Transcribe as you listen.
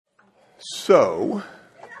So,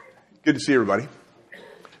 good to see everybody.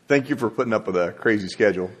 Thank you for putting up with a crazy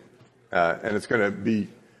schedule. And it's going to be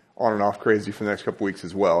on and off crazy for the next couple weeks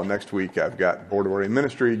as well. Next week, I've got Board of Ordained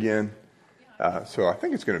Ministry again. So I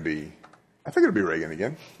think it'll be Reagan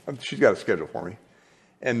again. She's got a schedule for me.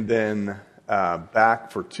 And then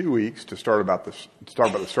back for 2 weeks to start about the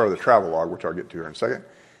start of the travel log, which I'll get to here in a second.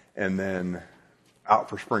 And then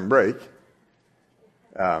out for spring break.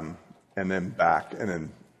 And then back.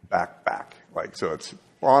 Like, so it's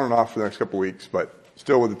on and off for the next couple of weeks, but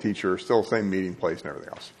still with the teacher, still the same meeting place and everything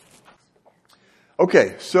else.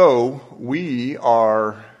 Okay, so we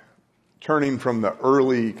are turning from the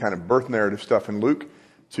early kind of birth narrative stuff in Luke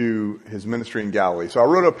to his ministry in Galilee. So I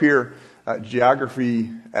wrote up here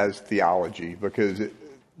geography as theology, because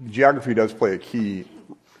geography does play a key,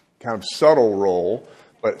 kind of subtle role,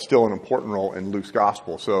 but still an important role in Luke's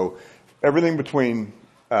gospel. So everything between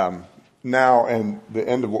now and the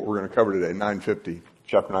end of what we're going to cover today,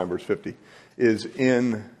 chapter 9, verse 50, is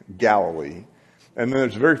in Galilee. And then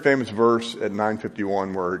there's a very famous verse at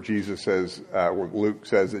 9:51 where Jesus says, where Luke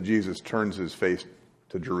says that Jesus turns his face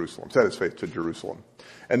to Jerusalem, set his face to Jerusalem.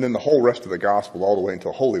 And then the whole rest of the gospel, all the way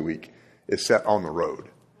until Holy Week, is set on the road.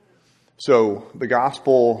 So the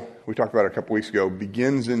gospel, we talked about it a couple weeks ago,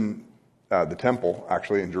 begins in the temple,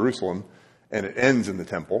 actually in Jerusalem, and it ends in the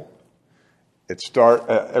temple.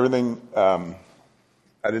 Everything, I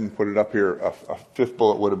didn't put it up here. A fifth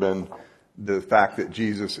bullet would have been the fact that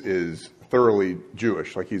Jesus is thoroughly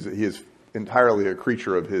Jewish. Like he is entirely a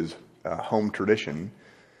creature of his home tradition.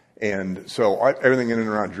 And so everything in and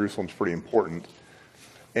around Jerusalem is pretty important.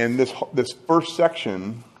 And this first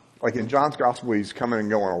section, like in John's gospel, he's coming and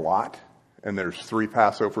going a lot. And there's 3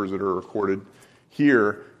 Passovers that are recorded.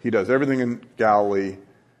 Here, he does everything in Galilee,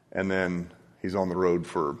 and then he's on the road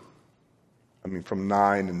from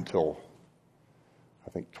 9 until,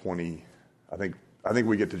 I think 20, I think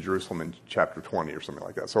we get to Jerusalem in chapter 20 or something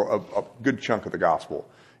like that. So a good chunk of the gospel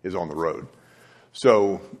is on the road.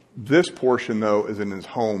 So this portion, though, is in his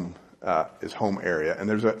home area. And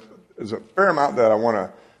there's a fair amount that I want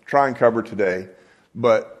to try and cover today,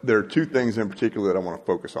 but there are 2 things in particular that I want to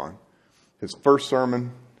focus on. His first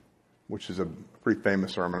sermon, which is a pretty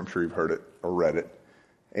famous sermon. I'm sure you've heard it or read it.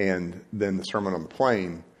 And then the Sermon on the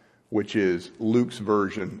Plain, which is Luke's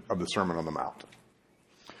version of the Sermon on the Mount.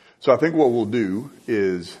 So I think what we'll do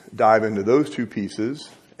is dive into those 2 pieces,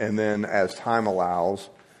 and then as time allows,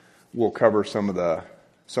 we'll cover some of the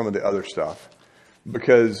other stuff,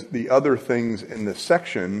 because the other things in this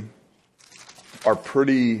section are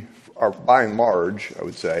by and large, I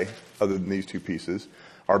would say, other than these 2 pieces,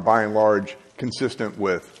 are by and large consistent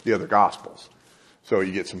with the other Gospels. So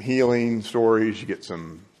you get some healing stories, you get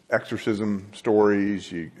some exorcism stories,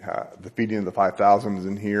 the feeding of the 5,000 is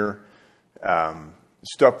in here,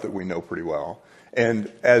 stuff that we know pretty well.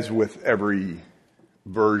 And as with every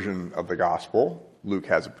version of the gospel, Luke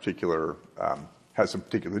has some particular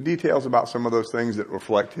details about some of those things that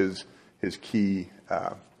reflect his key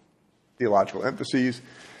theological emphases.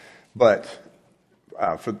 But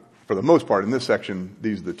for the most part, in this section,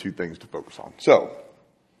 these are the 2 things to focus on. So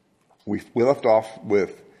we left off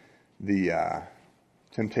with the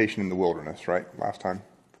temptation in the wilderness, right? Last time,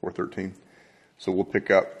 4:13. So we'll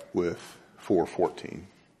pick up with 4:14.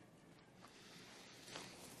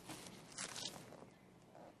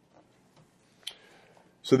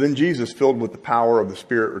 So then Jesus, filled with the power of the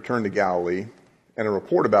Spirit, returned to Galilee, and a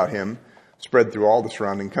report about him spread through all the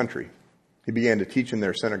surrounding country. He began to teach in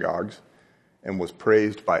their synagogues and was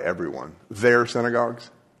praised by everyone. Their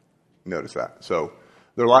synagogues? Notice that. So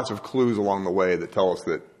there are lots of clues along the way that tell us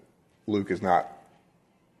that Luke is not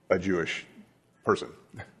a Jewish person.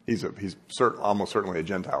 He's almost certainly a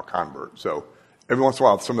Gentile convert. So every once in a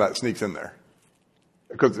while, some of that sneaks in there,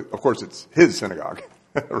 because of course it's his synagogue,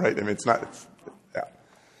 right? I mean,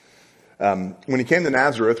 when he came to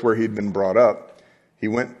Nazareth, where he'd been brought up, he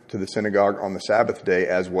went to the synagogue on the Sabbath day,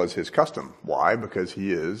 as was his custom. Why? Because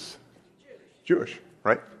he is Jewish,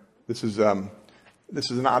 right? This is an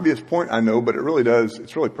obvious point, I know, but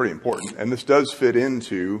it's really pretty important. And this does fit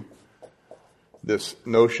into this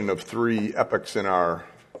notion of 3 epochs in our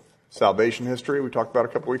salvation history we talked about a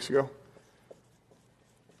couple weeks ago.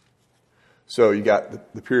 So you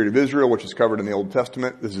got the period of Israel, which is covered in the Old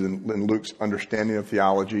Testament. This is in Luke's understanding of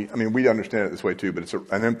theology. I mean, we understand it this way too, but it's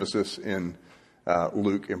an emphasis in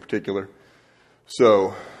Luke in particular.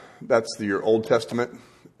 So that's your Old Testament.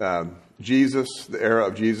 Jesus, the era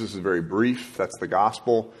of Jesus is very brief. That's the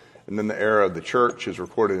gospel. And then the era of the church is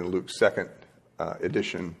recorded in Luke's second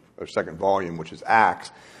edition, or second volume, which is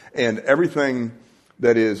Acts. And everything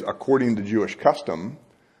that is according to Jewish custom,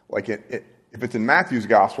 like If it's in Matthew's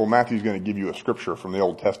gospel, Matthew's going to give you a scripture from the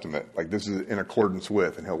Old Testament, like this is in accordance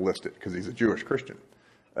with, and he'll list it because he's a Jewish Christian.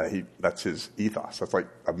 That's his ethos. That's like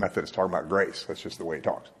a Methodist talking about grace. That's just the way he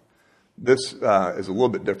talks. This is a little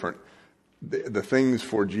bit different. The things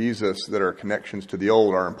for Jesus that are connections to the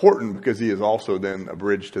old are important because he is also then a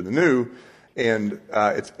bridge to the new. And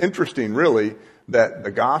it's interesting, really, that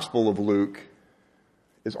the Gospel of Luke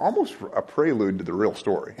is almost a prelude to the real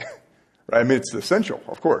story. Right? I mean, it's essential,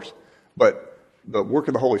 of course. But the work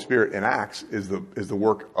of the Holy Spirit in Acts is the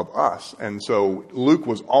work of us. And so Luke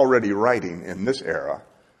was already writing in this era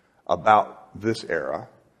about this era,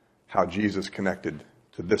 how Jesus connected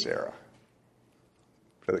to this era.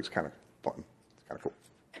 I think it's kind of fun. It's kind of cool.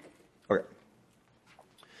 Okay.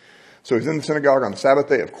 So he's in the synagogue on the Sabbath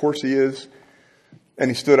day. Of course he is. And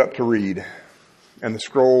he stood up to read. And the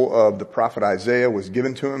scroll of the prophet Isaiah was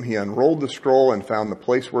given to him. He unrolled the scroll and found the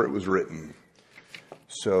place where it was written.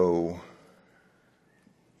 So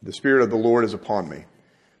the Spirit of the Lord is upon me,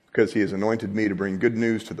 because he has anointed me to bring good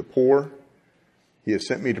news to the poor. He has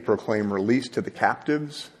sent me to proclaim release to the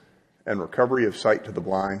captives and recovery of sight to the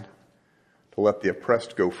blind, to let the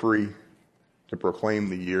oppressed go free, to proclaim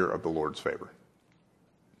the year of the Lord's favor.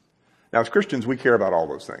 Now, as Christians, we care about all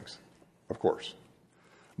those things, of course.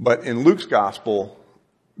 But in Luke's gospel,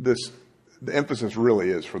 the emphasis really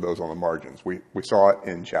is for those on the margins. We saw it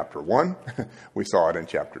in chapter 1. We saw it in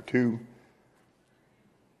chapter 2.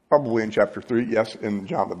 Probably in chapter 3, yes, in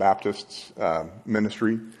John the Baptist's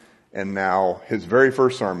ministry. And now his very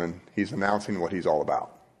first sermon, he's announcing what he's all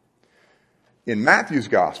about. In Matthew's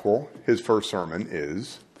gospel, his first sermon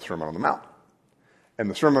is the Sermon on the Mount. And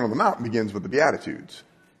the Sermon on the Mount begins with the Beatitudes.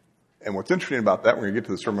 And what's interesting about that, we're going to get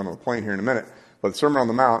to the Sermon on the Plain here in a minute, but the Sermon on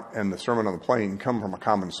the Mount and the Sermon on the Plain come from a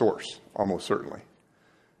common source, almost certainly.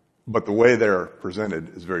 But the way they're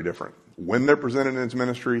presented is very different. When they're presented in his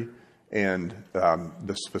ministry and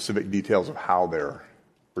the specific details of how they're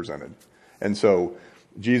presented. And so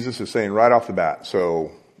Jesus is saying right off the bat,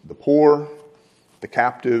 so the poor, the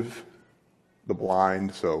captive, the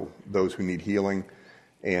blind, so those who need healing,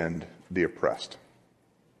 and the oppressed.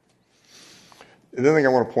 The other thing I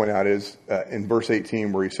want to point out is in verse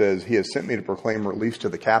 18 where he says, he has sent me to proclaim release to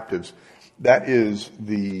the captives. That is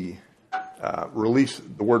the release,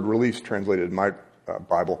 the word release translated in my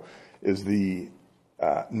Bible is the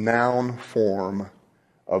noun form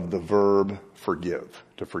of the verb forgive,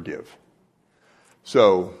 to forgive.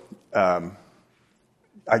 So, I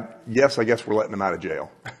guess we're letting them out of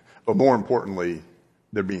jail. But more importantly,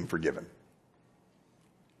 they're being forgiven.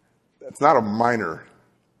 That's not a minor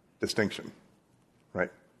distinction,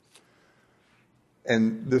 right?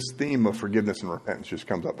 And this theme of forgiveness and repentance just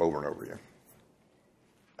comes up over and over again.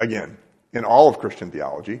 Again, in all of Christian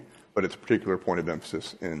theology, but it's a particular point of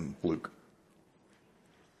emphasis in Luke.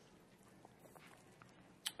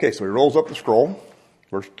 Okay, so he rolls up the scroll,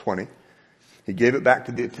 verse 20. He gave it back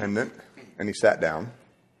to the attendant, and he sat down.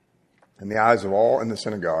 And the eyes of all in the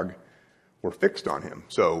synagogue were fixed on him.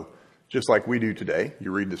 So just like we do today,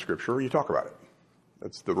 you read the scripture, you talk about it.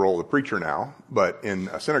 That's the role of the preacher now. But in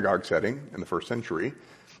a synagogue setting in the first century,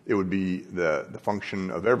 it would be the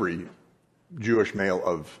function of every Jewish male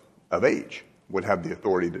of age would have the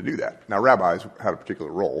authority to do that. Now, rabbis had a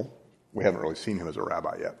particular role. We haven't really seen him as a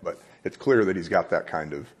rabbi yet, but it's clear that he's got that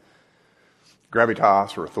kind of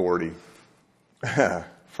gravitas or authority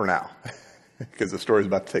for now. Because the story's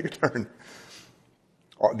about to take a turn.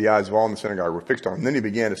 The eyes of all in the synagogue were fixed on him. And then he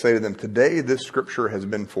began to say to them, today this scripture has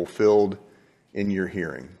been fulfilled in your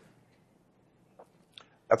hearing.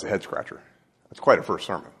 That's a head scratcher. That's quite a first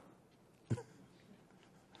sermon.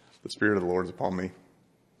 The Spirit of the Lord is upon me.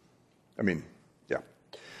 Yeah.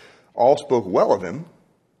 All spoke well of him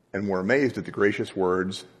and were amazed at the gracious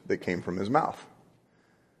words that came from his mouth.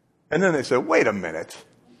 And then they said, wait a minute.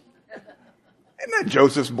 Isn't that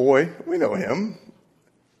Joseph's boy? We know him.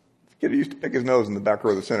 This kid who used to pick his nose in the back row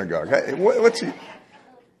of the synagogue. Hey, what's he?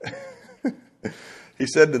 He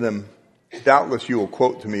said to them, doubtless you will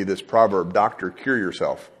quote to me this proverb, doctor, cure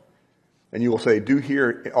yourself. And you will say, do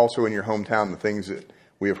here also in your hometown the things that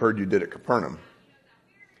we have heard you did at Capernaum.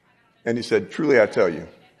 And he said, truly I tell you,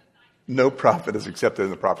 no prophet is accepted in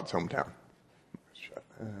the prophet's hometown.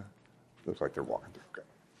 Looks like they're walking through. Okay.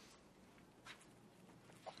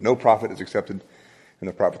 No prophet is accepted in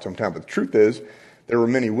the prophet's hometown. But the truth is, there were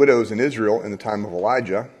many widows in Israel in the time of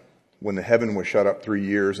Elijah, when the heaven was shut up 3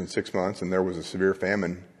 years and 6 months, and there was a severe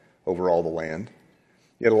famine over all the land.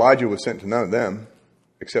 Yet Elijah was sent to none of them,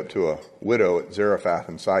 except to a widow at Zarephath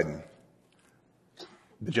in Sidon,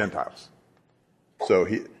 the Gentiles. So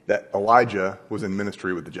that Elijah was in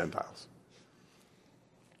ministry with the Gentiles.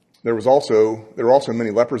 There were also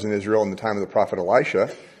many lepers in Israel in the time of the prophet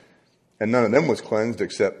Elisha, and none of them was cleansed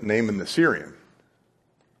except Naaman the Syrian,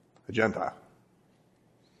 a Gentile.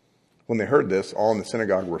 When they heard this, all in the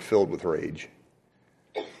synagogue were filled with rage.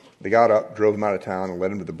 They got up, drove him out of town, and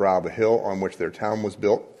led him to the brow of a hill on which their town was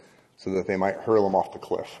built, so that they might hurl him off the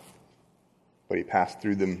cliff. But he passed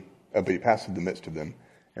through the midst of them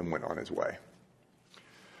and went on his way.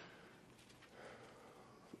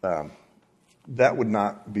 That would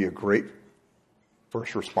not be a great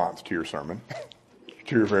first response to your sermon,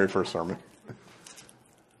 to your very first sermon.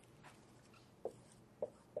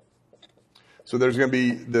 So there's going to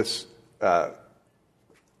be this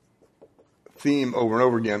theme over and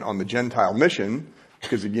over again on the Gentile mission,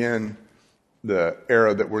 because again, the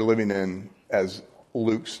era that we're living in as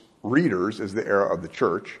Luke's readers is the era of the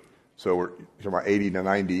church. So we're talking about 80 to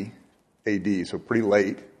 90 AD, so pretty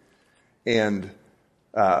late. And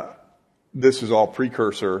this is all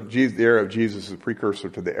precursor. The era of Jesus is a precursor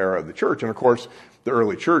to the era of the church. And of course, the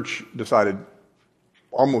early church decided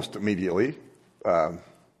almost immediately,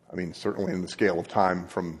 certainly in the scale of time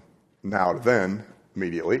from now to then,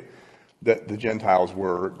 immediately, that the Gentiles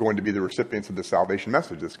were going to be the recipients of the salvation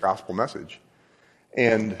message, this gospel message.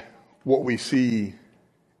 And what we see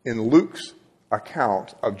in Luke's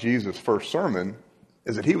account of Jesus' first sermon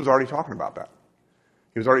is that he was already talking about that.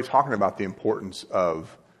 He was already talking about the importance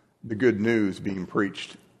of the good news being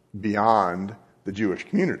preached beyond the Jewish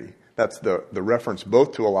community. That's the reference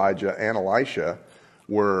both to Elijah and Elisha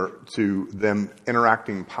were to them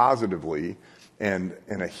interacting positively and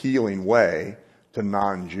in a healing way to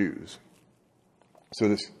non-Jews.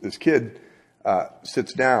 So this kid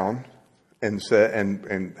sits down and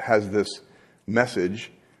has this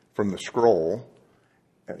message from the scroll.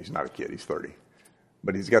 And he's not a kid, he's 30.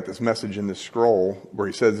 But he's got this message in this scroll where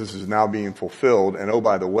he says this is now being fulfilled. And oh,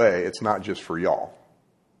 by the way, it's not just for y'all.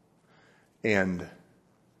 And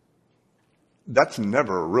that's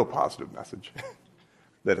never a real positive message.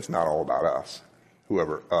 That it's not all about us,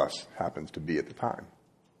 whoever us happens to be at the time.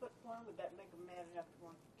 But why would that make them mad enough to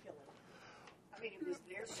want to kill him? I mean, it was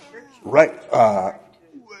their scripture. Right.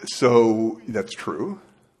 So that's true.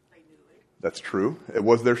 They knew it. That's true. It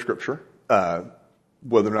was their scripture.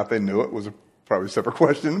 Whether or not they knew it was probably a separate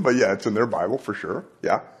question, but yeah, it's in their Bible for sure.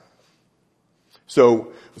 Yeah.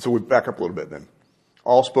 So we back up a little bit then.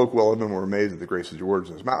 All spoke well of him and were amazed at the grace of your words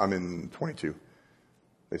in his mouth. I'm in 22.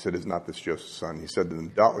 They said, is not this Joseph's son? He said to them,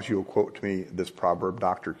 doubtless you will quote to me this proverb,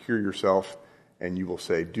 doctor, cure yourself, and you will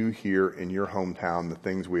say, do here in your hometown the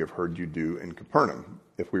things we have heard you do in Capernaum.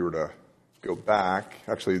 If we were to go back,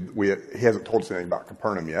 actually, he hasn't told us anything about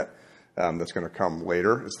Capernaum yet. That's going to come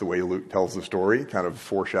later. It's the way Luke tells the story, kind of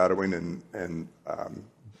foreshadowing and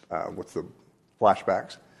what's the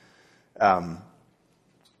flashbacks.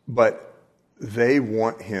 But they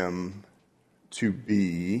want him to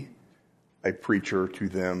be a preacher to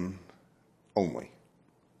them only.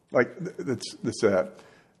 Like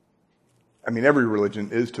every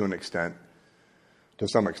religion is to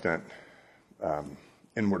some extent,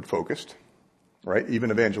 inward focused, right?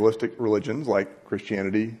 Even evangelistic religions like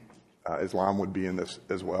Christianity, Islam would be in this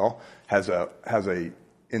as well, has a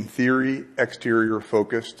in theory exterior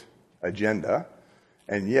focused agenda,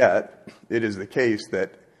 and yet it is the case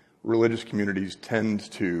that religious communities tend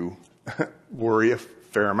to worry a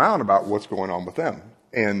fair amount about what's going on with them.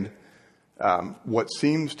 And what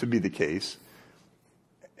seems to be the case,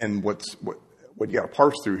 and what you got to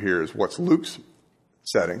parse through here is what's Luke's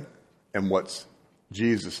setting and what's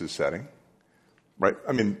Jesus' setting. Right?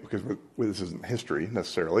 I mean, because this isn't history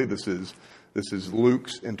necessarily. This is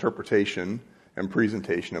Luke's interpretation and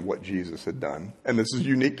presentation of what Jesus had done. And this is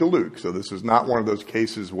unique to Luke. So this is not one of those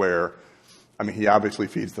cases where, he obviously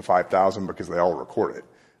feeds the 5,000 because they all record it.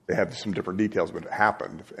 They have some different details, but it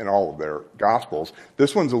happened in all of their Gospels.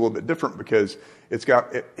 This one's a little bit different because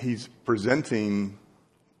he's presenting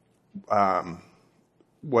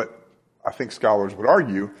what I think scholars would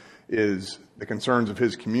argue is the concerns of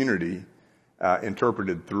his community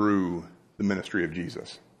interpreted through the ministry of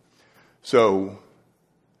Jesus. So,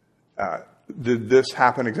 did this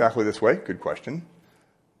happen exactly this way? Good question.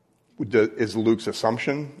 Is Luke's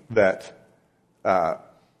assumption that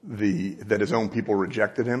his own people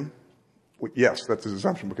rejected him? Yes, that's his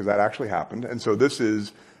assumption because that actually happened. And so this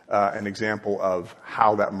is an example of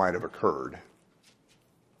how that might have occurred.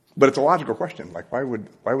 But it's a logical question. Like, why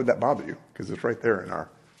would that bother you? Because it's right there in our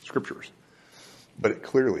scriptures. But it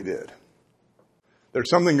clearly did. There's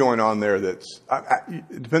something going on there that's,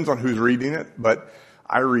 it depends on who's reading it, but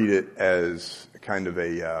I read it as kind of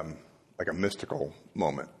like a mystical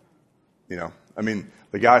moment.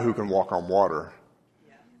 The guy who can walk on water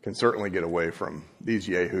can certainly get away from these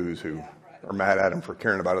yahoos who are mad at him for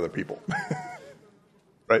caring about other people.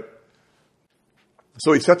 Right?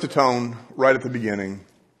 So he sets a tone right at the beginning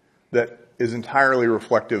that is entirely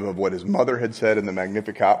reflective of what his mother had said in the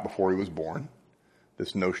Magnificat before he was born.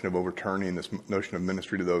 This notion of overturning, this notion of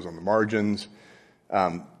ministry to those on the margins,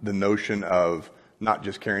 the notion of not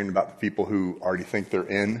just caring about the people who already think they're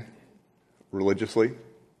in religiously.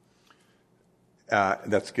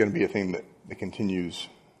 That's going to be a theme that continues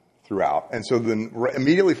throughout. And so then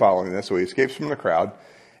immediately following this, so he escapes from the crowd,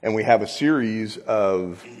 and we have a series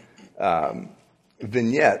of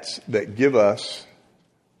vignettes that give us,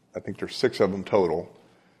 I think there's 6 of them total,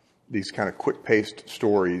 these kind of quick-paced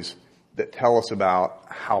stories that tell us about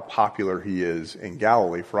how popular he is in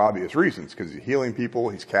Galilee for obvious reasons, because he's healing people,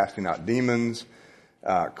 he's casting out demons,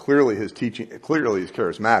 clearly he's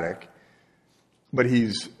charismatic, but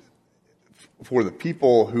he's, for the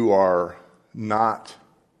people who are not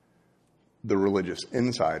the religious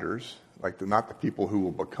insiders, not the people who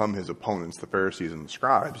will become his opponents, the Pharisees and the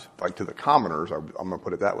scribes, like to the commoners, I'm going to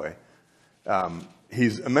put it that way,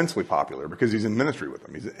 he's immensely popular because he's in ministry with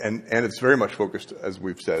them. And it's very much focused, as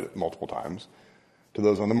we've said multiple times, to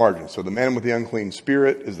those on the margins. So the man with the unclean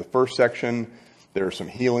spirit is the first section. There are some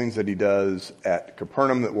healings that he does at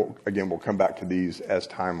Capernaum that we'll come back to these as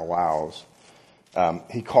time allows.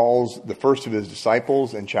 He calls the first of his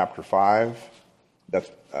disciples in chapter 5. That's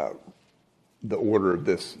the order of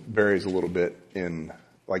this varies a little bit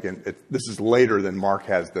this is later than Mark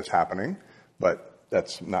has this happening, but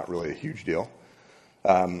that's not really a huge deal.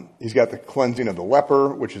 He's got the cleansing of the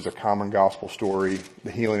leper, which is a common gospel story,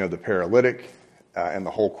 the healing of the paralytic, and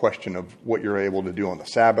the whole question of what you're able to do on the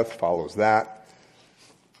Sabbath follows that.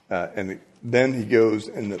 And then he goes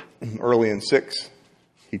early in 6,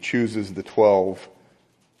 he chooses the 12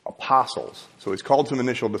 apostles. So he's called some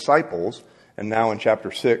initial disciples, and now in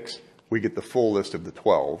chapter 6, we get the full list of the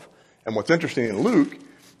 12. And what's interesting in Luke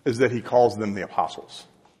is that he calls them the apostles.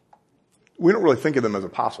 We don't really think of them as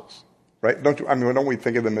apostles, right? Don't we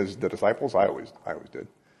think of them as the disciples? I always did.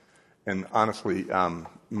 And honestly, in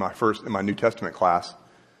my New Testament class,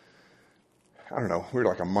 I don't know, we were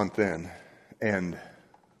like a month in, and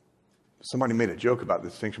somebody made a joke about the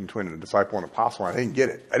distinction between a disciple and an apostle. And I didn't get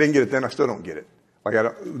it. I didn't get it then. I still don't get it.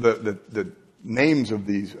 The names of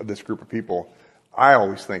this group of people, I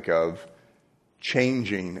always think of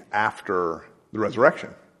changing after the resurrection,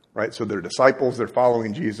 right? So they're disciples, they're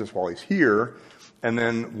following Jesus while he's here, and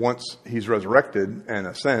then once he's resurrected and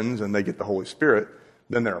ascends and they get the Holy Spirit,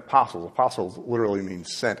 then they're apostles. Apostles literally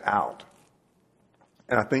means sent out.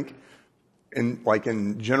 And I think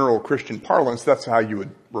in general Christian parlance, that's how you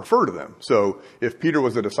would refer to them. So if Peter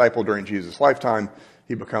was a disciple during Jesus' lifetime,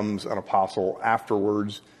 he becomes an apostle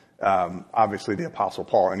afterwards. Obviously the apostle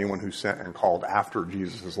Paul, anyone who's sent and called after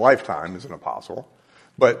Jesus' lifetime is an apostle.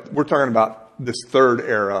 But we're talking about this third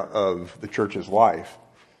era of the church's life,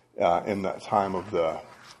 in that time of the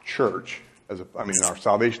church, in our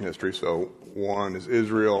salvation history. So 1 is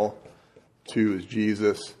Israel, 2 is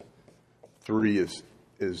Jesus, 3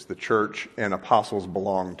 is the church, and apostles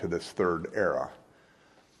belong to this third era.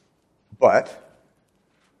 But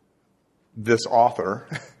this author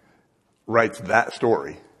writes that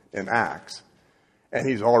story in Acts, and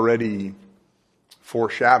he's already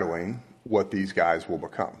foreshadowing what these guys will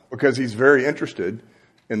become, because he's very interested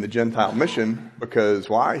in the Gentile mission. Because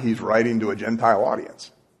why? He's writing to a Gentile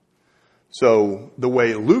audience. So the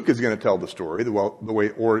way Luke is going to tell the story,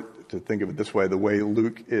 or to think of it this way, the way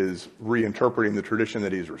Luke is reinterpreting the tradition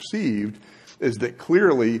that he's received is that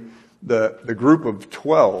clearly the group of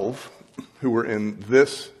 12 who were in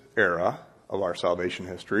this era of our salvation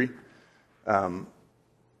history,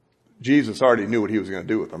 Jesus already knew what he was going to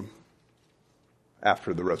do with them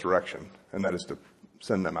after the resurrection, and that is to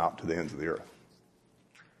send them out to the ends of the earth.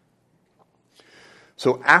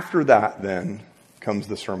 So after that, then, comes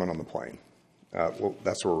the Sermon on the Plain.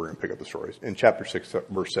 That's where we're going to pick up the stories. In chapter 6,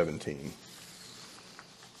 verse 17.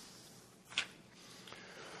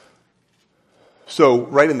 So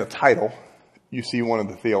right in the title, you see one of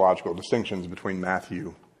the theological distinctions between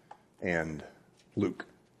Matthew and Luke.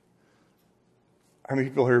 How many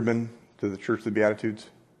people here have been to the Church of the Beatitudes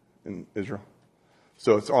in Israel?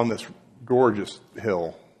 So it's on this gorgeous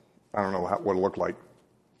hill. I don't know what it looked like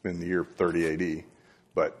in the year 30 AD,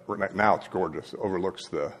 but right now it's gorgeous. It overlooks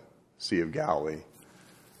the Sea of Galilee,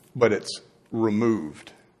 but it's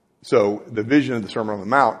removed. So the vision of the Sermon on the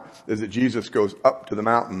Mount is that Jesus goes up to the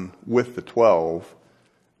mountain with the 12,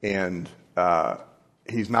 and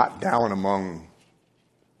he's not down among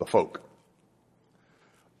the folk.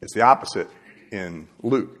 It's the opposite in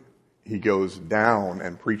Luke. He goes down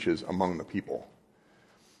and preaches among the people.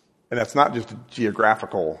 And that's not just a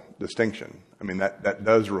geographical distinction. I mean, that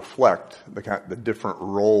does reflect the different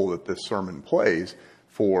role that this sermon plays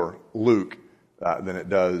for Luke than it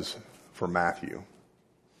does for Matthew.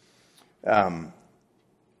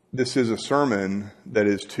 This is a sermon that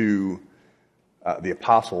is to the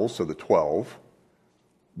apostles, so the 12,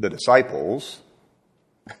 the disciples.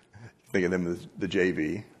 Think of them as the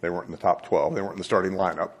JV. They weren't in the top 12. They weren't in the starting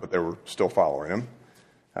lineup, but they were still following him.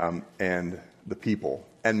 And the people.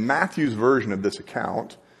 And Matthew's version of this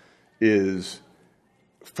account is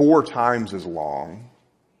 4 times as long.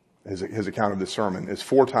 His account of this sermon is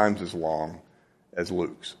 4 times as long as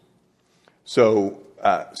Luke's. So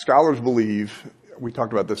scholars believe, we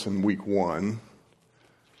talked about this in week 1,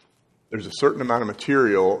 there's a certain amount of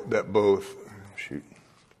material that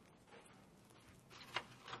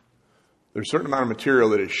there's a certain amount of material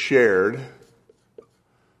that is shared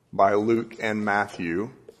by Luke and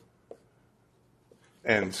Matthew,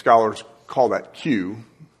 and scholars call that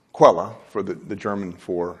Quelle, for the German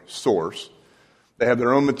for source. They have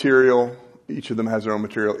their own material. Each of them has their own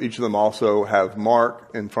material. Each of them also have Mark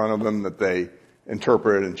in front of them that they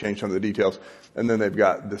interpret and change some of the details. And then they've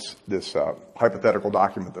got this hypothetical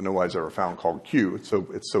document that nobody's ever found called Q.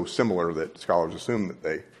 It's so similar that scholars assume that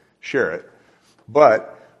they share it.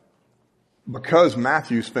 But because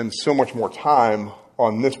Matthew spends so much more time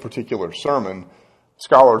on this particular sermon,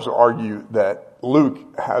 scholars argue that Luke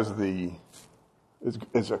is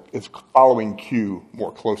following Q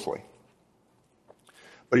more closely.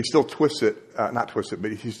 But he still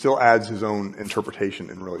but he still adds his own interpretation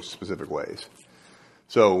in really specific ways.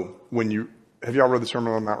 So have y'all read the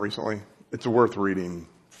Sermon on the Mount recently? It's worth reading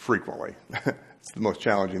frequently. It's the most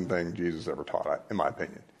challenging thing Jesus ever taught, in my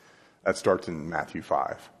opinion. That starts in Matthew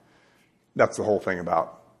 5. That's the whole thing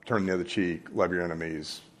about turn the other cheek, love your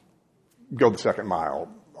enemies, go the second mile,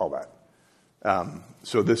 all that.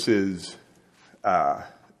 So this is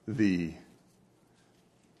the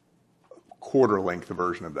quarter-length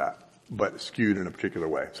version of that, but skewed in a particular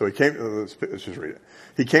way. So let's just read it.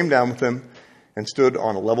 He came down with them and stood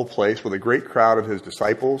on a level place with a great crowd of his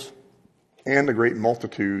disciples and a great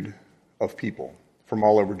multitude of people from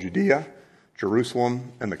all over Judea,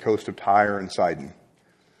 Jerusalem, and the coast of Tyre and Sidon.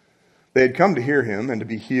 They had come to hear him and to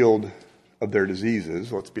be healed of their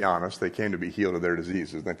diseases. Let's be honest, they came to be healed of their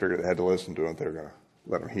diseases. They figured they had to listen to him if they were going to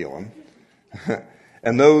let him heal them.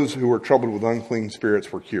 And those who were troubled with unclean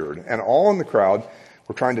spirits were cured. And all in the crowd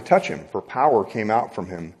were trying to touch him, for power came out from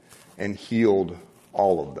him and healed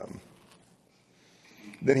all of them.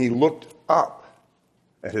 Then he looked up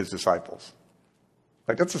at his disciples.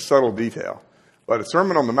 Like, that's a subtle detail. But a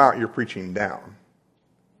Sermon on the Mount, you're preaching down.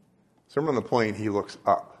 Sermon on the Plain, he looks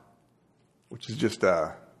up, which is just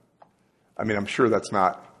I'm sure that's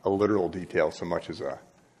not a literal detail so much as a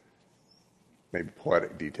maybe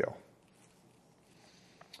poetic detail.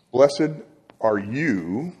 Blessed are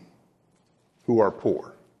you who are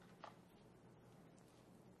poor.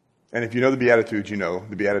 And if you know the Beatitudes, you know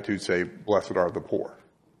the Beatitudes say, blessed are the poor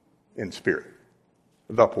in spirit.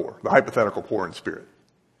 The poor, the hypothetical poor in spirit.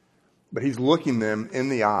 But he's looking them in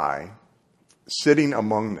the eye, sitting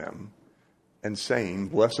among them, and saying,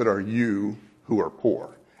 blessed are you who are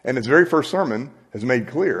poor. And his very first sermon has made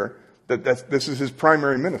clear that this is his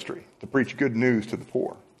primary ministry, to preach good news to the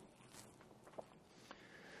poor.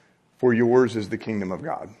 For yours is the kingdom of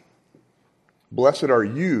God. Blessed are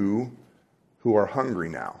you who are hungry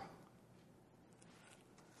now.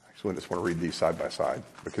 Actually, I just want to read these side by side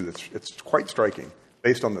because it's quite striking.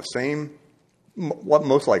 Based on the same,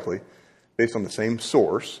 most likely, based on the same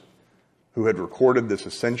source who had recorded this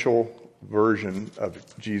essential version of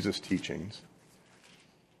Jesus' teachings.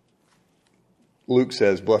 Luke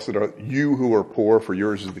says, blessed are you who are poor, for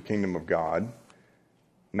yours is the kingdom of God.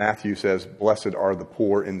 Matthew says, blessed are the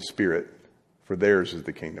poor in spirit, for theirs is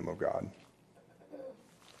the kingdom of God.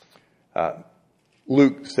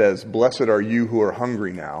 Luke says, blessed are you who are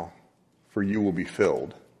hungry now, for you will be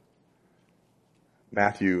filled.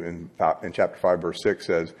 Matthew in chapter 5, verse 6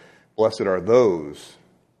 says, blessed are those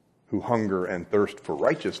who hunger and thirst for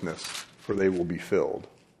righteousness, for they will be filled.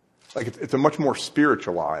 Like it's a much more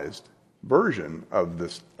spiritualized version of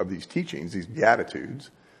these teachings, these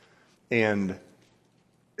Beatitudes, and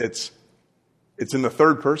it's in the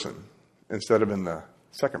third person instead of in the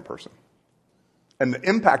second person. And the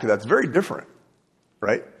impact of that's very different,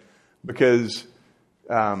 right? Because,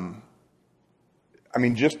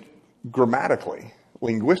 just grammatically,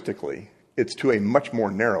 linguistically, it's to a much more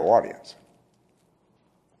narrow audience.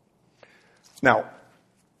 Now,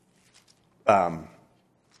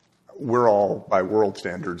 we're all, by world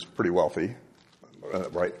standards, pretty wealthy,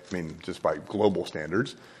 right? Just by global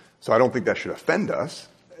standards. So I don't think that should offend us.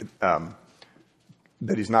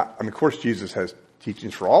 that he's not, I mean, of course, Jesus has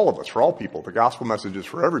teachings for all of us, for all people. The gospel message is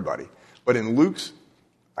for everybody. But in Luke's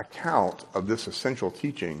account of this essential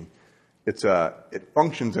teaching, it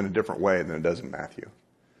functions in a different way than it does in Matthew.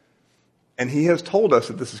 And he has told us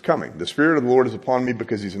that this is coming. The Spirit of the Lord is upon me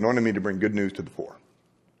because he's anointed me to bring good news to the poor.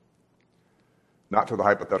 Not to the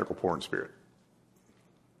hypothetical poor in spirit.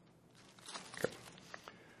 Okay.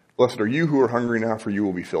 Blessed are you who are hungry now, for you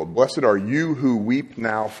will be filled. Blessed are you who weep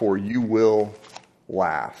now, for you will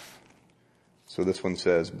laugh. So this one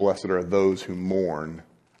says, blessed are those who mourn,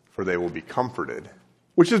 for they will be comforted.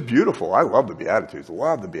 Which is beautiful. I love the Beatitudes.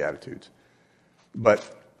 Love the Beatitudes. But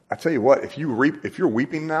I tell you what, if you're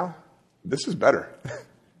weeping now, this is better.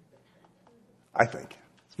 I think.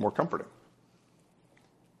 It's more comforting.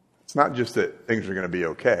 It's not just that things are going to be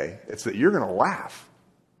okay. It's that you're going to laugh.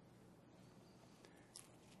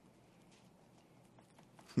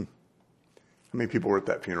 How many people were at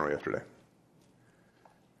that funeral yesterday?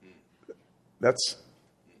 That's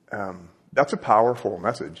a powerful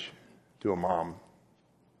message to a mom,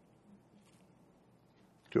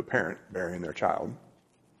 to a parent burying their child.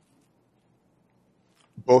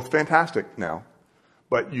 Both fantastic now,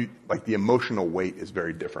 but the emotional weight is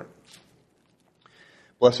very different.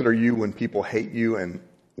 Blessed are you when people hate you and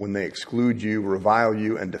when they exclude you, revile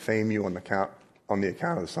you, and defame you on the account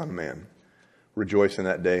of the Son of Man. Rejoice in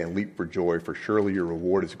that day and leap for joy, for surely your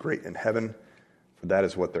reward is great in heaven, for that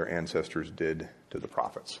is what their ancestors did to the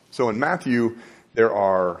prophets. So in Matthew, there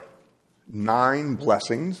are 9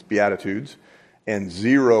 blessings, beatitudes, and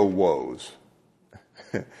 0 woes.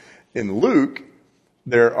 In Luke,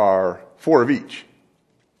 there are 4 of each,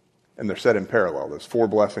 and they're set in parallel. There's 4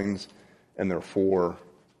 blessings, and there are 4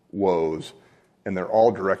 woes, and they're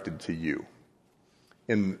all directed to you.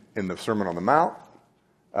 In the Sermon on the Mount,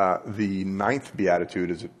 the 9th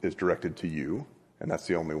beatitude is directed to you, and that's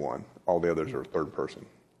the only one. All the others are third person.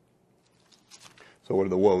 So what do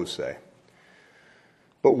the woes say?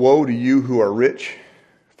 But woe to you who are rich,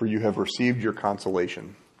 for you have received your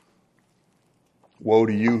consolation. Woe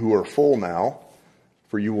to you who are full now,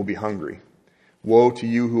 for you will be hungry. Woe to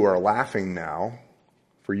you who are laughing now,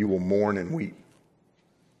 for you will mourn and weep.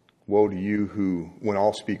 Woe to you who, when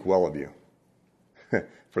all speak well of you,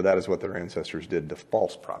 for that is what their ancestors did to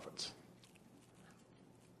false prophets.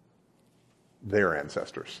 Their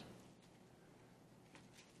ancestors.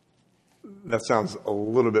 That sounds a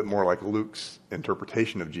little bit more like Luke's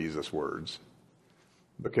interpretation of Jesus' words,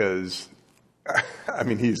 because, I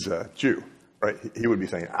mean, he's a Jew, right? He would be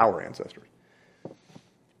saying our ancestors.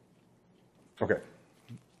 Okay,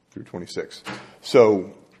 through 26.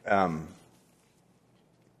 So,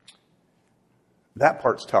 that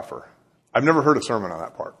part's tougher. I've never heard a sermon on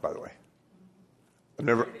that part, by the way. I've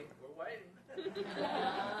never.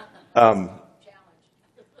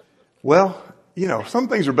 Well, you know, some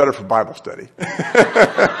things are better for Bible study.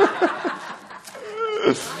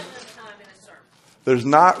 There's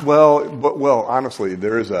not, well, honestly,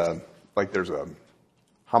 there's a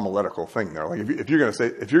homiletical thing there. Like if you're going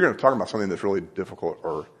to talk about something that's really difficult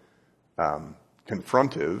or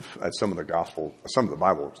confrontive, as some of the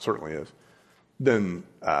Bible certainly is, then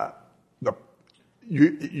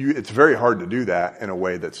it's very hard to do that in a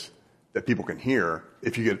way that people can hear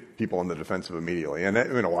if you get people on the defensive immediately. And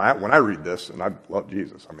when I read this, and I love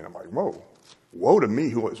Jesus, I mean, I'm like, whoa, woe to me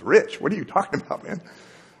who is rich. What are you talking about, man?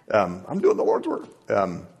 I'm doing the Lord's work.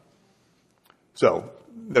 So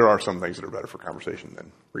there are some things that are better for conversation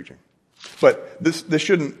than preaching. But this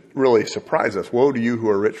shouldn't really surprise us. Woe to you who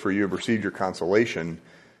are rich, for you have received your consolation.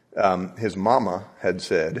 His mama had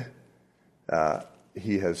said,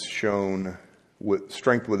 he has shown with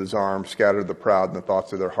strength with his arm, scattered the proud in the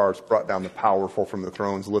thoughts of their hearts, brought down the powerful from the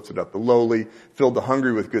thrones, lifted up the lowly, filled the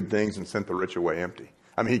hungry with good things, and sent the rich away empty.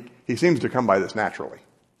 I mean, he seems to come by this naturally.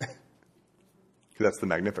 Because that's the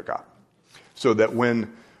Magnificat. So that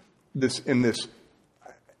when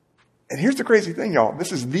and here's the crazy thing, y'all,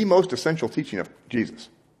 this is the most essential teaching of Jesus.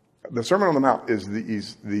 The Sermon on the Mount is that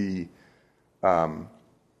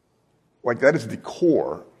is the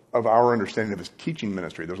core of our understanding of his teaching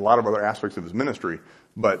ministry. There's a lot of other aspects of his ministry,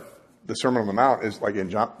 but the Sermon on the Mount is like,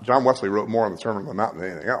 John Wesley wrote more on the Sermon on the Mount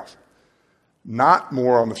than anything else. Not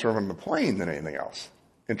more on the Sermon on the Plain than anything else,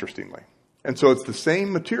 interestingly. And so it's the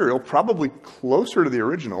same material, probably closer to the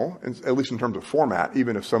original, at least in terms of format,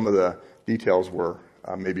 even if some of the details were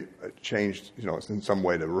maybe changed, in some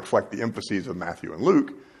way to reflect the emphases of Matthew and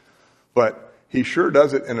Luke. But he sure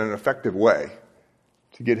does it in an effective way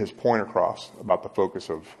to get his point across about the focus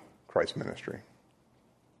of Christ's ministry.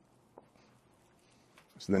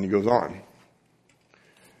 So then he goes on.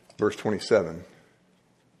 Verse 27.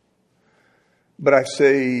 But I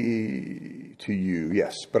say to you,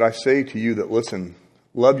 yes, but I say to you that listen,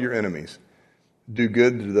 love your enemies, do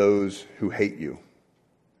good to those who hate you,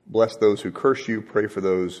 bless those who curse you, pray for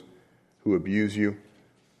those who abuse you.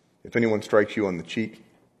 If anyone strikes you on the cheek,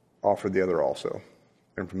 offer the other also.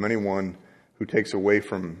 And from anyone who takes away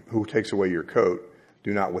your coat,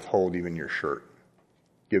 do not withhold even your shirt.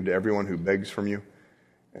 Give to everyone who begs from you.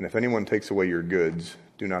 And if anyone takes away your goods,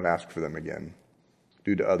 do not ask for them again.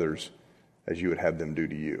 Do to others as you would have them do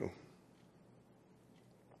to you.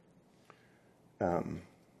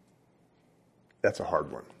 That's a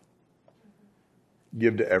hard one.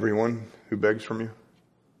 Give to everyone who begs from you.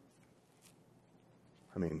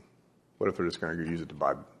 I mean, what if they're just going to use it to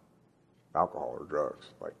buy alcohol or drugs?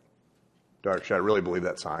 Like, should I really believe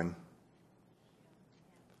that sign?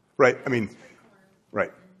 Right. I mean,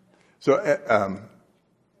 right. So,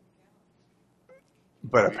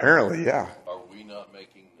 but apparently, yeah. Are we not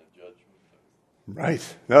making the judgment?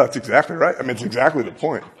 Right. No, that's exactly right. I mean, it's exactly the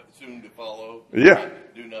point. Soon to follow. Yeah.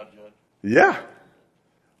 Do not judge. Yeah.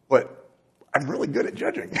 But I'm really good at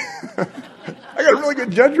judging. I got a really good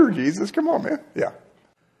judger, Jesus. Come on, man. Yeah.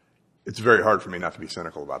 It's very hard for me not to be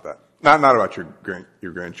cynical about that. Not about your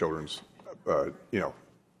grandchildren's,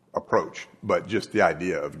 approach, but just the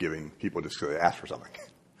idea of giving people just because they ask for something.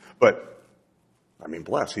 But, I mean,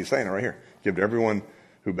 bless. He's saying it right here. Give to everyone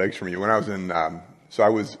who begs from you. When I was so I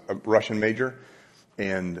was a Russian major,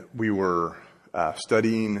 and we were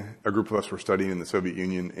studying, a group of us were studying in the Soviet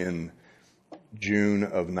Union in June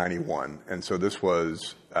of 91. And so this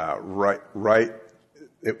was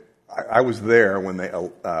I was there when they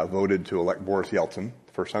voted to elect Boris Yeltsin,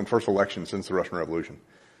 first election since the Russian Revolution,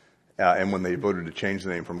 and when they voted to change the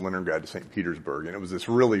name from Leningrad to St. Petersburg. And it was this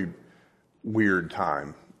really weird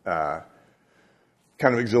time, kind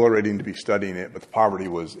of exhilarating to be studying it, but the poverty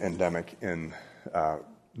was endemic in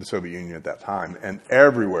the Soviet Union at that time. And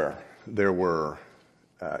everywhere there were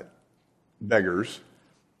beggars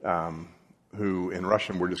who in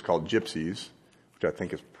Russian were just called gypsies, which I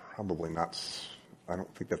think is probably not... I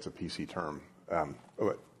don't think that's a PC term,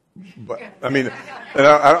 but I mean, and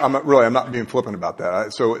I'm not being flippant about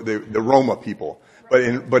that. So the Roma people, but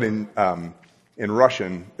in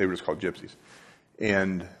Russian they were just called gypsies,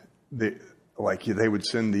 and they would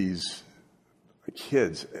send these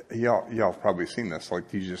kids. Y'all have probably seen this, like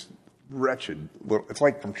these just wretched little. It's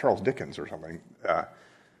like from Charles Dickens or something,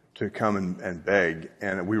 to come and beg.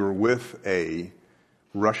 And we were with a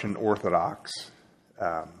Russian Orthodox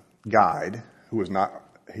guide. Who was not,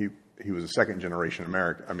 he was a second generation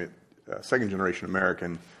American.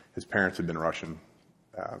 His parents had been Russian.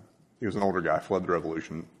 He was an older guy, fled the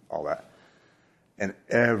revolution, all that. And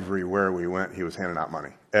everywhere we went, he was handing out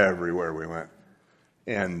money. Everywhere we went.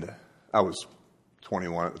 And I was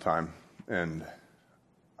 21 at the time. And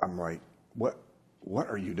I'm like, what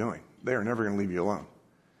are you doing? They are never going to leave you alone.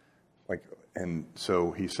 And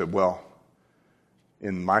so he said, well,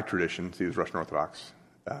 in my tradition, he was Russian Orthodox,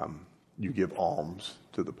 you give alms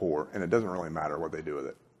to the poor, and it doesn't really matter what they do with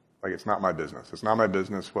it. Like, it's not my business. It's not my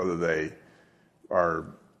business whether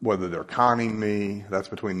they're conning me. That's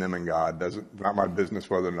between them and God. Not my business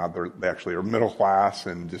whether or not they actually are middle class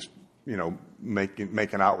and just,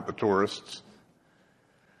 making out with the tourists.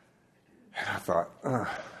 And I thought,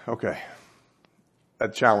 okay,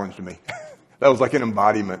 that challenged me. That was like an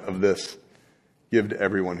embodiment of this. Give to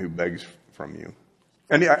everyone who begs from you.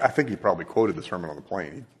 And I think he probably quoted the Sermon on the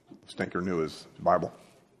Plain. Stinker knew his Bible.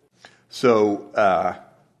 So,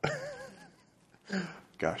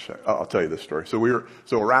 I'll tell you this story. So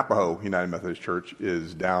Arapahoe United Methodist Church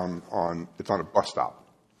is it's on a bus stop.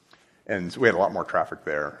 And so we had a lot more traffic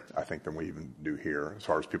there, I think, than we even do here, as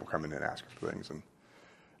far as people coming in and asking for things. And,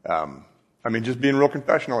 just being real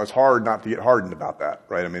confessional, it's hard not to get hardened about that,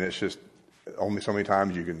 right? I mean, it's just only so many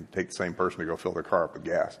times you can take the same person to go fill their car up with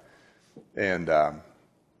gas. And,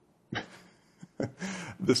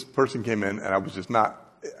 this person came in, and I was it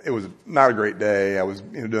was not a great day. I was,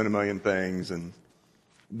 doing a million things and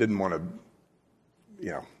didn't want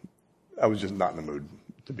to, I was just not in the mood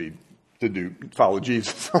to follow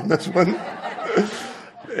Jesus on this one.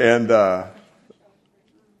 And,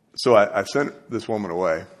 so I sent this woman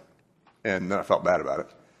away, and then I felt bad about it.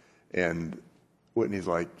 And Whitney's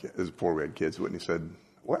like, this is before we had kids, Whitney said,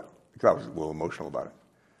 what? Because I was a little emotional about it.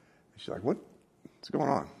 She's like, what's going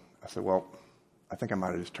on? I said, well, I think I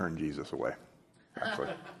might have just turned Jesus away, actually.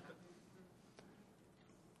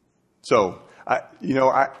 So, you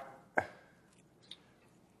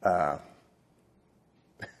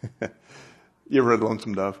ever read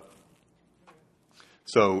Lonesome Dove?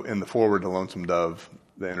 So in the foreword to Lonesome Dove,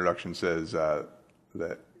 the introduction says that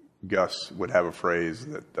Gus would have a phrase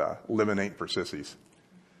that living ain't for sissies.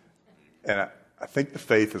 And I think the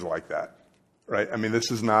faith is like that, right? I mean,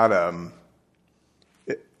 this is not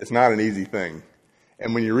it's not an easy thing.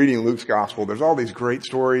 And when you're reading Luke's gospel, there's all these great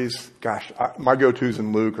stories. Gosh, my go-tos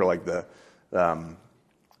in Luke are like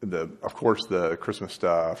of course, the Christmas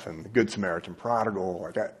stuff and the Good Samaritan prodigal.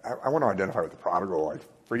 Like I want to identify with the prodigal. Like,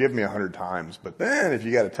 forgive me 100 times, but then if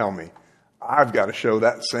you got to tell me, I've got to show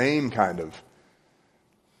that same kind of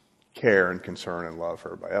care and concern and love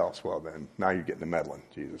for everybody else. Well, then now you're getting to meddling,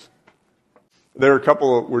 Jesus. There are a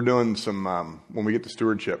couple we're doing some, when we get to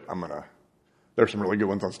stewardship, there's some really good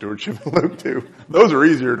ones on stewardship in Luke too. Those are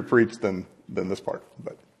easier to preach than this part,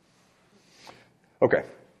 but okay.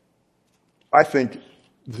 I think,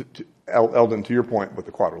 Eldon, to your point with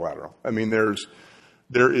the quadrilateral, I mean,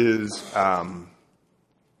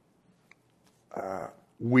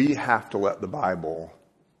 we have to let the Bible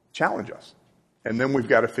challenge us. And then we've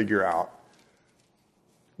got to figure out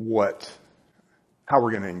how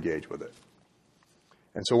we're going to engage with it.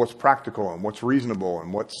 And so what's practical and what's reasonable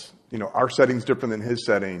and what's, our setting's different than his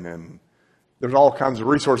setting. And there's all kinds of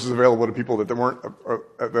resources available to people that weren't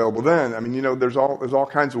available then. I mean, there's all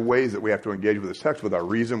kinds of ways that we have to engage with this text, with our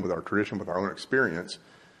reason, with our tradition, with our own experience.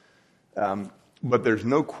 But there's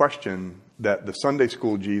no question that the Sunday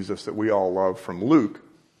school Jesus that we all love from Luke,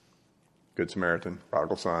 Good Samaritan,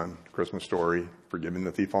 prodigal son, Christmas story, forgiving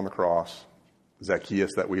the thief on the cross,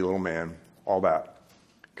 Zacchaeus, that wee little man, all that,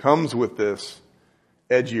 comes with this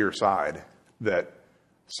edgier side that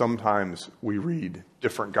sometimes we read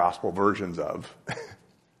different gospel versions of,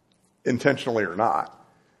 intentionally or not,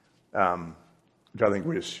 which I think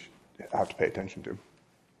we just have to pay attention to.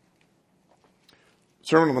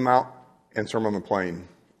 Sermon on the Mount and Sermon on the Plain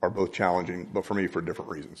are both challenging, but for me, for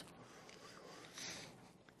different reasons,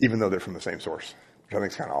 even though they're from the same source, which I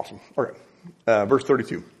think is kind of awesome. Okay, verse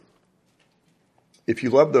 32. If you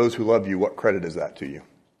love those who love you, what credit is that to you?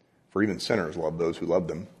 For even sinners love those who love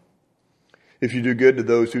them. If you do good to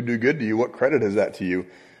those who do good to you, what credit is that to you?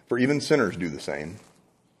 For even sinners do the same.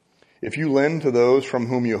 If you lend to those from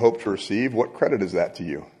whom you hope to receive, what credit is that to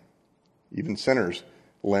you? Even sinners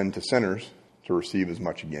lend to sinners to receive as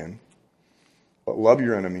much again. But love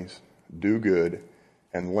your enemies, do good,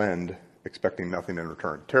 and lend, expecting nothing in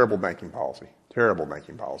return. Terrible banking policy. Terrible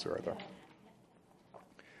banking policy right there.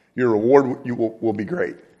 Your reward will be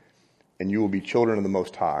great, and you will be children of the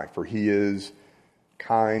Most High, for he is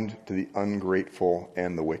kind to the ungrateful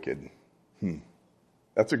and the wicked.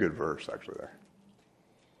 That's a good verse, actually, there.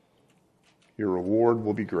 Your reward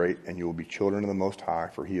will be great, and you will be children of the Most High,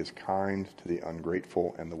 for he is kind to the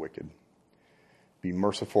ungrateful and the wicked. Be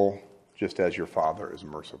merciful, just as your Father is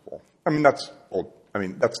merciful. That's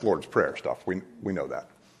Lord's Prayer stuff. We know that.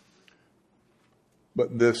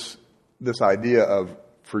 But this idea of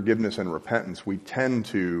forgiveness and repentance, we tend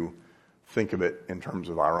to think of it in terms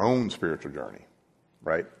of our own spiritual journey,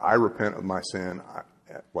 right? I repent of my sin.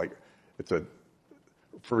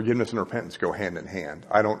 Forgiveness and repentance go hand in hand.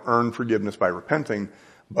 I don't earn forgiveness by repenting,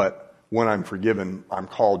 but when I'm forgiven, I'm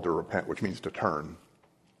called to repent, which means to turn.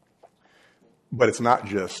 But it's not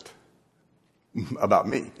just about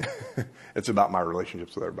me. It's about my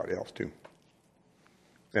relationships with everybody else too.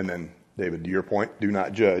 And then, David, to your point, do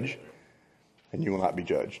not judge, and you will not be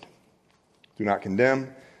judged. Do not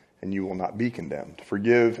condemn, and you will not be condemned.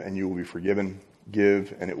 Forgive, and you will be forgiven.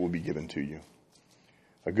 Give, and it will be given to you.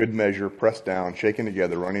 A good measure, pressed down, shaken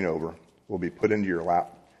together, running over, will be put into your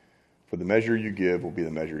lap. For the measure you give will be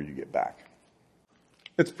the measure you get back.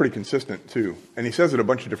 It's pretty consistent too. And he says it a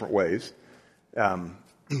bunch of different ways.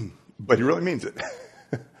 But he really means it.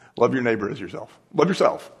 Love your neighbor as yourself. Love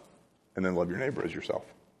yourself. And then love your neighbor as yourself.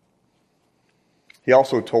 He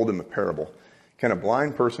also told them a parable. Can a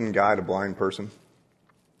blind person guide a blind person?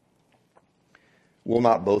 Will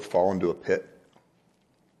not both fall into a pit?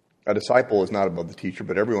 A disciple is not above the teacher,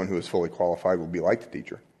 but everyone who is fully qualified will be like the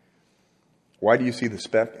teacher. Why do you see the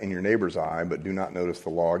speck in your neighbor's eye, but do not notice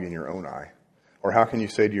the log in your own eye? Or how can you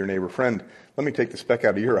say to your neighbor, friend, let me take the speck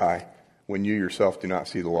out of your eye, when you yourself do not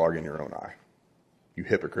see the log in your own eye? You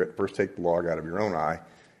hypocrite, first take the log out of your own eye,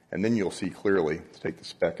 and then you'll see clearly to take the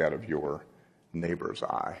speck out of your neighbor's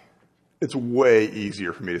eye. It's way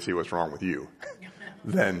easier for me to see what's wrong with you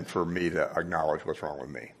than for me to acknowledge what's wrong with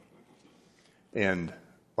me. And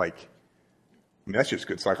that's just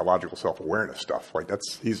good psychological self-awareness stuff.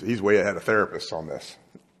 He's way ahead of therapists on this.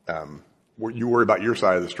 You worry about your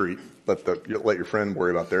side of the street, let your friend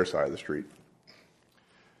worry about their side of the street.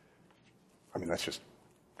 That's just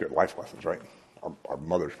good life lessons, right? Our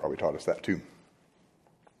mothers probably taught us that too.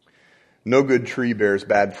 No good tree bears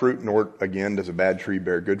bad fruit, nor again does a bad tree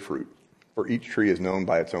bear good fruit. for each tree is known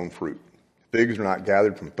by its own fruit. Figs are not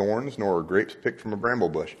gathered from thorns, nor are grapes picked from a bramble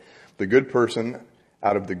bush. The good person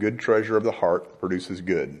out of the good treasure of the heart produces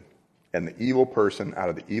good, and the evil person out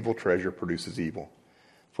of the evil treasure produces evil.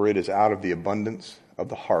 For it is out of the abundance of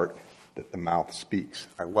the heart that the mouth speaks.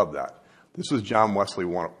 I love that. This was John Wesley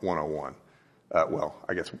 101. Well,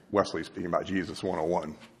 I guess Wesley speaking about Jesus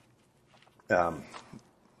 101.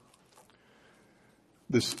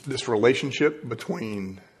 This relationship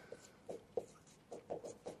between,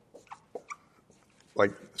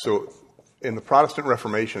 so in the Protestant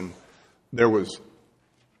Reformation, there was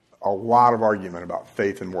a lot of argument about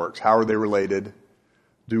faith and works. How are they related?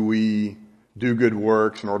 Do we do good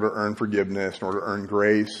works in order to earn forgiveness, in order to earn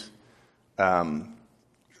grace?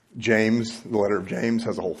 James, the letter of James,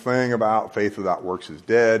 has a whole thing about faith without works is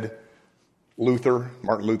dead.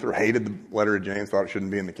 Martin Luther hated the letter of James, thought it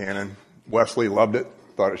shouldn't be in the canon. Wesley loved it,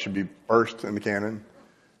 thought it should be first in the canon.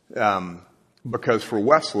 Because for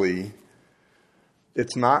Wesley,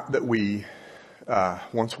 it's not that we,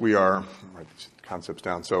 once we are, write these concepts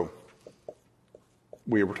down. So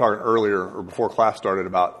we were talking earlier, or before class started,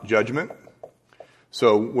 about judgment.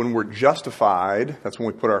 So when we're justified, that's when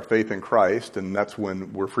we put our faith in Christ, and that's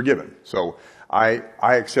when we're forgiven. So I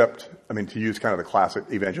accept, to use kind of the classic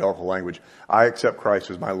evangelical language, I accept Christ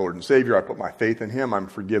as my Lord and Savior. I put my faith in Him. I'm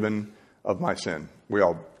forgiven of my sin. We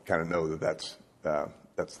all kind of know that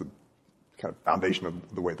that's the kind of foundation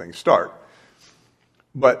of the way things start.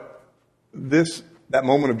 But that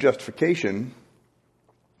moment of justification,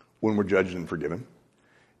 when we're judged and forgiven,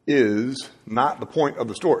 is not the point of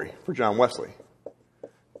the story for John Wesley.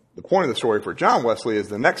 The point of the story for John Wesley is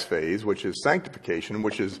the next phase, which is sanctification,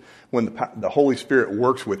 which is when the Holy Spirit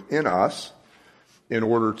works within us in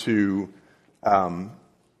order to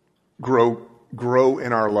grow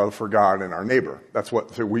in our love for God and our neighbor. That's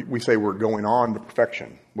what, so we say we're going on to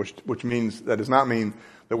perfection, which means, that does not mean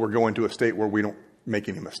that we're going to a state where we don't make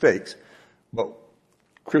any mistakes. But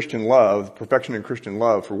Christian love, perfection in Christian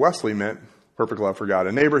love for Wesley meant perfect love for God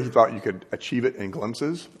and neighbor. He thought you could achieve it in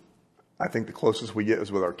glimpses. I think the closest we get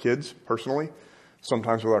is with our kids, personally.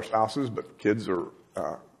 Sometimes with our spouses, but kids are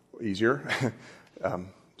easier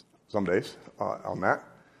some days on that.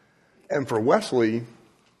 And for Wesley,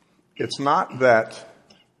 it's not that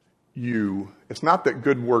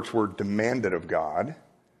good works were demanded of God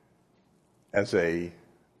as a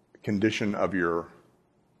condition of your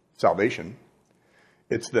salvation.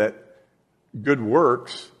 It's that good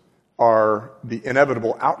works are the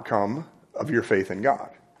inevitable outcome of your faith in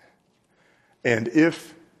God. And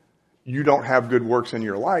if you don't have good works in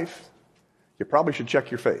your life, you probably should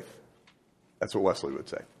check your faith. That's what Wesley would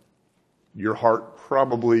say. Your heart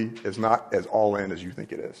probably is not as all in as you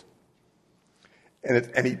think it is.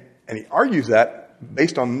 And he argues that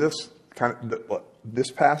based on this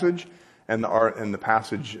this passage and the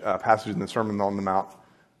passage in the Sermon on the Mount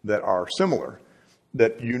that are similar.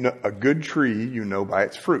 That a good tree you know by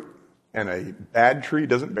its fruit, and a bad tree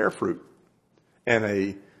doesn't bear fruit.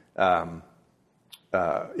 And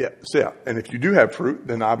and if you do have fruit,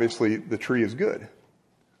 then obviously the tree is good.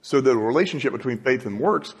 So the relationship between faith and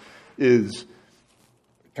works is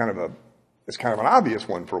kind of an obvious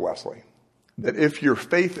one for Wesley. That if your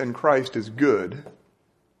faith in Christ is good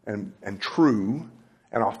and true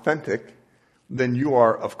and authentic, then you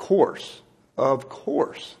are, of course,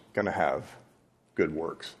 going to have good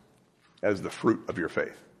works as the fruit of your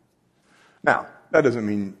faith. Now, that doesn't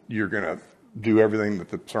mean you're going to do everything that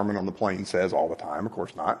the Sermon on the Plain says all the time. Of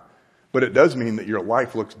course not. But it does mean that your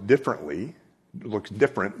life looks different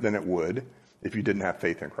than it would if you didn't have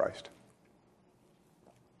faith in Christ.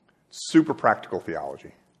 Super practical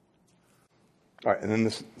theology. All right, and then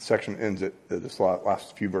this section ends at this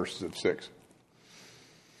last few verses of 6.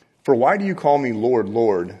 For why do you call me Lord,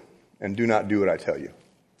 Lord, and do not do what I tell you?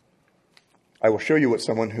 I will show you what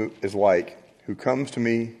someone who is like, who comes to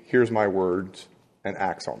me, hears my words, and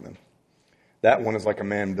acts on them. That one is like a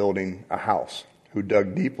man building a house, who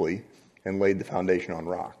dug deeply and laid the foundation on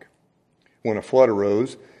rock. When a flood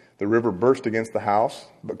arose, the river burst against the house,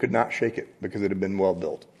 but could not shake it, because it had been well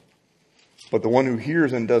built. But the one who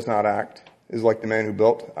hears and does not act is like the man who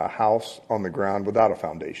built a house on the ground without a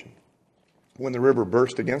foundation. When the river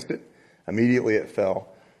burst against it, immediately it fell,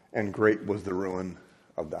 and great was the ruin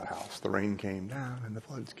of that house. The rain came down and the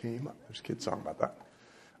floods came up. There's a kid's song about that.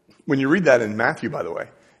 When you read that in Matthew, by the way,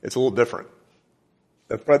 it's a little different.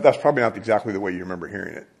 That's probably not exactly the way you remember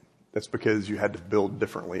hearing it. That's because you had to build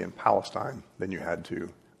differently in Palestine than you had to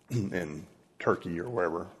in Turkey or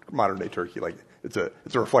wherever, modern day Turkey. Like it's a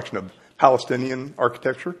reflection of Palestinian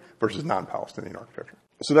architecture versus non-Palestinian architecture.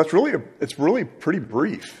 So it's really pretty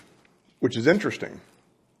brief, which is interesting.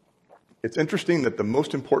 It's interesting that the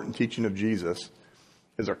most important teaching of Jesus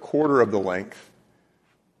is a quarter of the length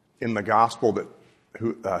in the gospel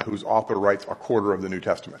whose author writes a quarter of the New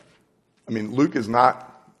Testament. I mean, Luke is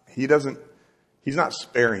he's not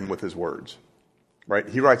sparing with his words, right?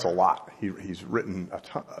 He writes a lot. He's written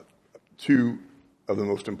two of the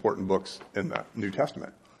most important books in the New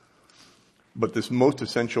Testament. But this most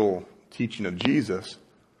essential teaching of Jesus,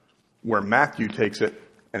 where Matthew takes it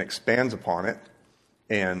and expands upon it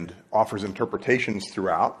and offers interpretations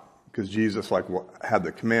throughout, because Jesus had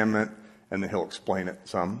the commandment and then he'll explain it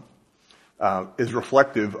some, is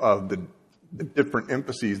reflective of the different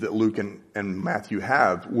emphases that Luke and Matthew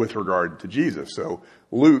have with regard to Jesus. So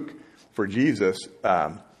Luke, for Jesus,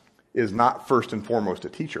 is not first and foremost a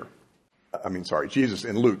teacher. Jesus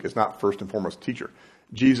in Luke is not first and foremost a teacher.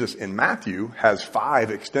 Jesus in Matthew has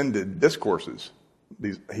 5 extended discourses.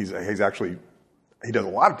 He does a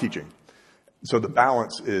lot of teaching. So the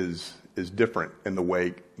balance is different in the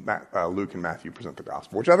way Luke and Matthew present the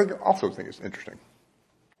gospel, which I also think is interesting.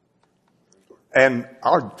 And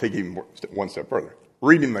I'll take even one step further.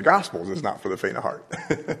 Reading the Gospels is not for the faint of heart.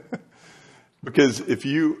 Because if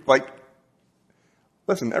you,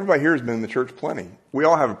 listen, everybody here has been in the church plenty. We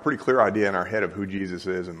all have a pretty clear idea in our head of who Jesus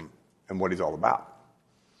is and what he's all about.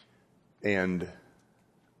 And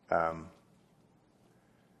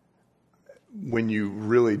when you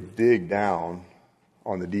really dig down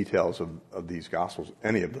on the details of these Gospels,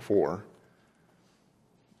 any of the 4,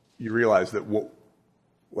 you realize that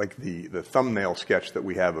the thumbnail sketch that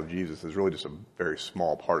we have of Jesus is really just a very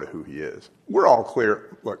small part of who he is. We're all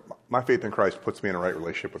clear. Look, my faith in Christ puts me in a right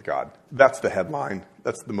relationship with God. That's the headline.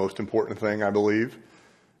 That's the most important thing, I believe.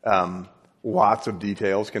 Lots of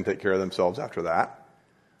details can take care of themselves after that.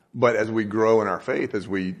 But as we grow in our faith, as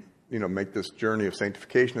we make this journey of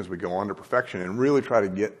sanctification, as we go on to perfection and really try to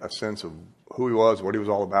get a sense of who he was, what he was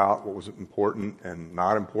all about, what was important and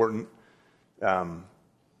not important,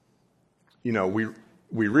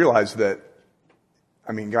 we realize that,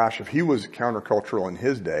 if he was countercultural in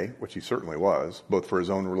his day, which he certainly was, both for his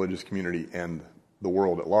own religious community and the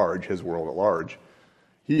world at large, his world at large,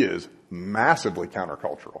 he is massively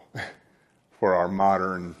countercultural for our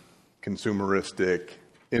modern, consumeristic,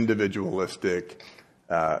 individualistic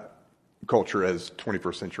culture as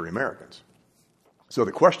 21st century Americans. So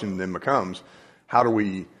the question then becomes, how do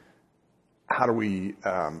we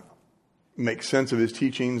make sense of his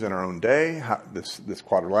teachings in our own day? This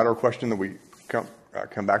quadrilateral question that we come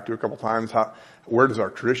back to a couple times. Where does our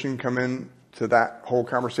tradition come in to that whole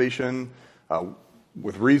conversation?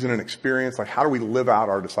 With reason and experience, how do we live out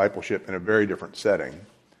our discipleship in a very different setting?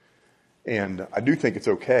 And I do think it's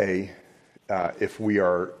okay if we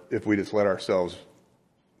just let ourselves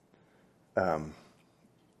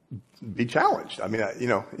be challenged.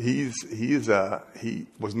 He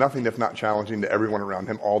was nothing if not challenging to everyone around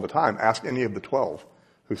him all the time. Ask any of the 12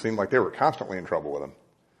 who seemed like they were constantly in trouble with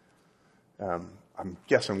him. I'm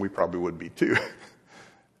guessing we probably would be too,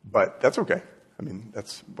 but that's okay.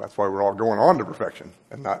 That's why we're all going on to perfection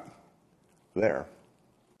and not there.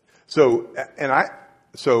 So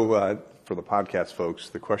for the podcast folks,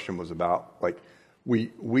 the question was about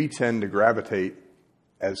we tend to gravitate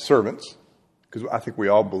as servants, because I think we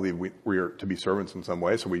all believe we are to be servants in some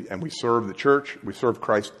way. So we serve the church. We serve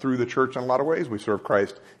Christ through the church in a lot of ways. We serve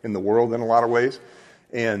Christ in the world in a lot of ways.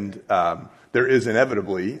 And there is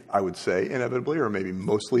inevitably, I would say, or maybe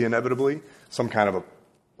mostly inevitably, some kind of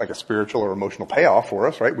a spiritual or emotional payoff for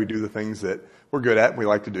us, right? We do the things that we're good at and we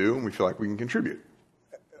like to do, and we feel like we can contribute.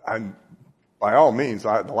 By all means,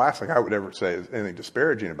 the last thing I would ever say is anything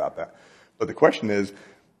disparaging about that. But the question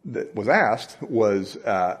that was asked was,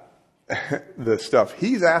 the stuff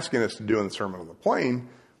he's asking us to do in the Sermon on the Plain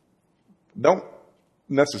don't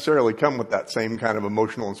necessarily come with that same kind of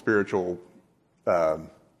emotional and spiritual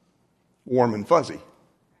warm and fuzzy.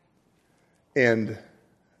 And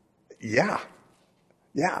yeah,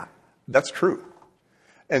 that's true.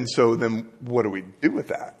 And so then what do we do with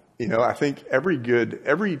that? I think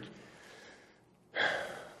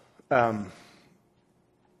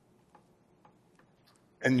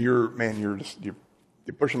and you're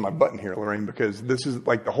pushing my button here, Lorraine, because this is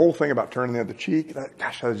the whole thing about turning the other cheek. That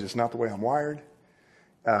is just not the way I'm wired.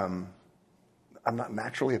 I'm not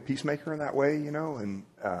naturally a peacemaker in that way,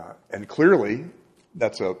 and clearly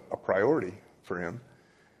that's a priority for him.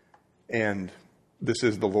 And this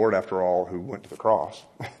is the Lord, after all, who went to the cross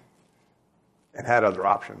and had other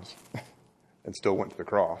options and still went to the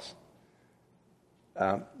cross.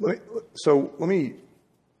 I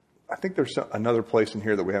think there's another place in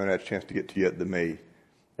here that we haven't had a chance to get to yet that may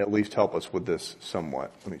at least help us with this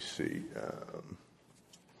somewhat. Let me see.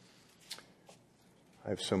 I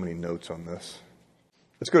have so many notes on this.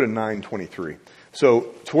 Let's go to 9:23.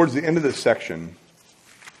 So towards the end of this section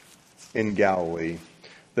in Galilee,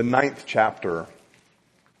 the 9th chapter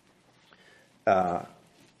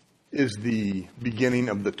is the beginning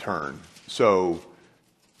of the turn. So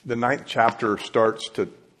the 9th chapter starts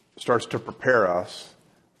to prepare us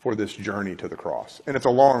for this journey to the cross. And it's a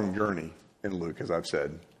long journey in Luke, as I've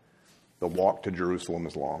said. The walk to Jerusalem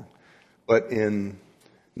is long. But in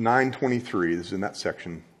 9:23, this is in that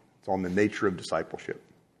section, it's on the nature of discipleship.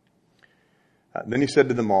 Then he said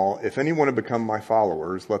to them all, if anyone have become my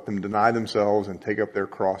followers, let them deny themselves and take up their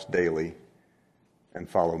cross daily and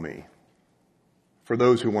follow me. For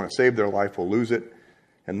those who want to save their life will lose it,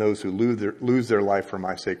 and those who lose their life for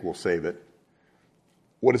my sake will save it.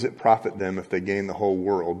 What does it profit them if they gain the whole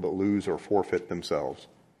world but lose or forfeit themselves?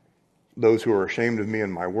 Those who are ashamed of me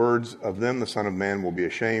and my words, of them the Son of Man will be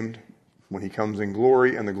ashamed when he comes in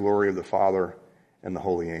glory and the glory of the Father and the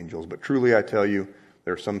holy angels. But truly I tell you,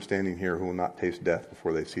 there are some standing here who will not taste death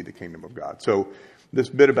before they see the kingdom of God. So this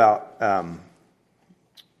bit about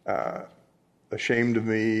ashamed of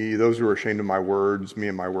me, those who are ashamed of my words, me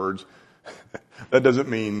and my words, that doesn't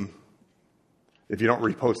mean if you don't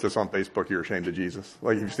repost this on Facebook, you're ashamed of Jesus.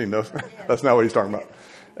 Like, you've seen those? That's not what he's talking about.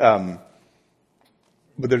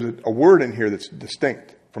 But there's a word in here that's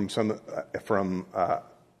distinct from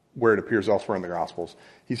where it appears elsewhere in the Gospels.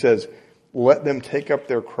 He says, let them take up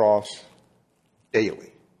their cross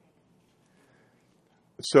daily.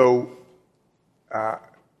 So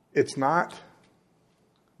it's not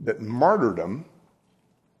that martyrdom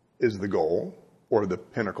is the goal or the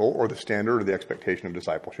pinnacle or the standard or the expectation of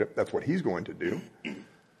discipleship. That's what he's going to do.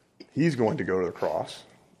 He's going to go to the cross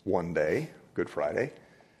one day, Good Friday.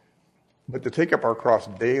 But to take up our cross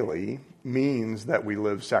daily means that we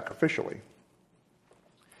live sacrificially.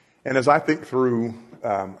 And as I think through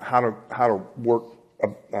how to work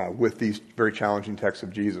with these very challenging texts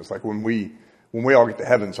of Jesus, like when we all get to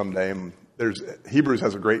heaven someday, and Hebrews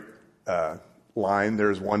has a great line,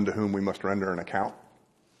 there's one to whom we must render an account.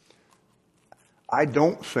 I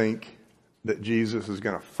don't think that Jesus is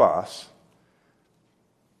going to fuss.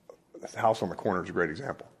 The House on the Corner is a great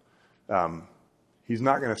example. He's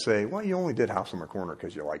not going to say, well, you only did House on the Corner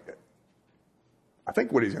because you liked it. I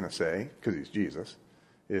think what he's going to say, because he's Jesus,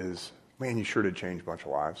 is, man, you sure did change a bunch of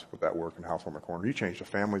lives with that work in House on the Corner. You changed a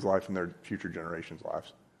family's life and their future generations'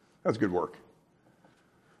 lives. That's good work.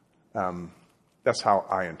 That's how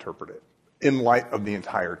I interpret it, in light of the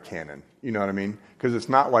entire canon. You know what I mean? Because it's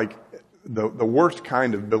not like the worst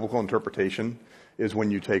kind of biblical interpretation is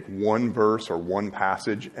when you take one verse or one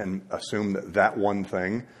passage and assume that one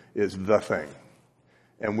thing is the thing.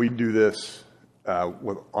 And we do this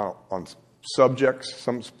on subjects,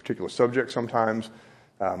 some particular subjects sometimes.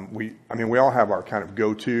 We all have our kind of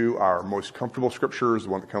go-to, our most comfortable scriptures,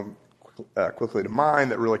 the one that come quickly to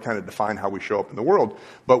mind that really kind of define how we show up in the world.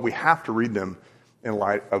 But we have to read them in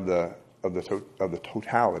light of the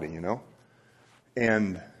totality, you know.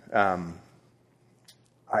 And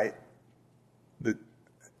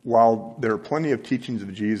while there are plenty of teachings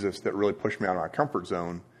of Jesus that really push me out of my comfort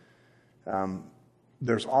zone,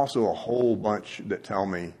 there's also a whole bunch that tell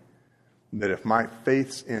me that if my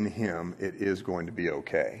faith's in him, it is going to be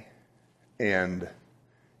okay. And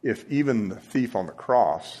if even the thief on the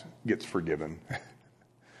cross gets forgiven,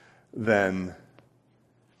 then,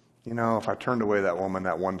 you know, if I turned away that woman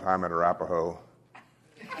that one time at Arapahoe,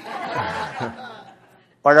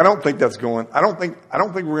 like, I don't think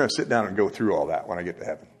we're going to sit down and go through all that when I get to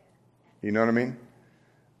heaven. You know what I mean?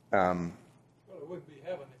 Well, it wouldn't be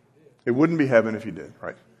heaven if you did. It wouldn't be heaven if you did,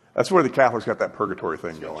 right? That's where the Catholics got that purgatory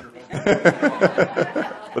thing going.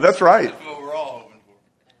 But that's right. That's what we're all hoping for.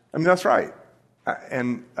 I mean, that's right.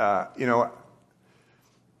 And, you know,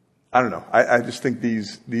 I don't know. I just think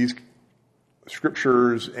these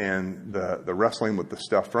scriptures and the wrestling with the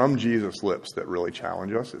stuff from Jesus' lips that really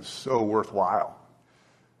challenge us is so worthwhile.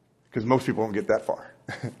 Because most people don't get that far.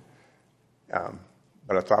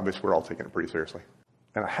 But it's obvious we're all taking it pretty seriously.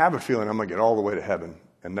 And I have a feeling I'm going to get all the way to heaven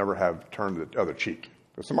and never have turned the other cheek.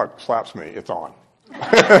 If somebody slaps me, it's on.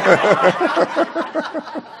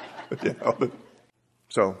 You know,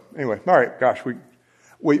 so anyway, all right, gosh,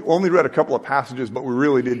 we only read a couple of passages, but we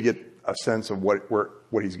really did get a sense of what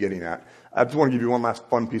he's getting at. I just want to give you one last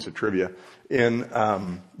fun piece of trivia. We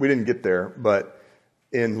didn't get there, but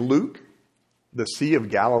in Luke, the Sea of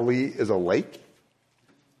Galilee is a lake.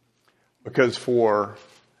 Because for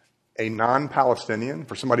a non-Palestinian,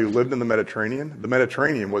 for somebody who lived in the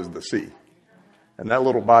Mediterranean was the sea. And that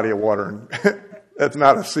little body of water, that's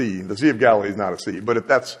not a sea. The Sea of Galilee is not a sea. But if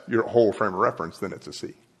that's your whole frame of reference, then it's a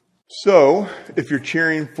sea. So, if you're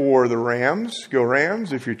cheering for the Rams, go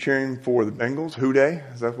Rams. If you're cheering for the Bengals, Who Dey?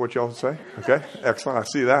 Is that what y'all say? Okay, excellent. I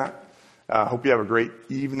see that. Hope you have a great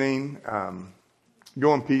evening.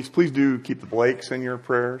 Go in peace. Please do keep the Blakes in your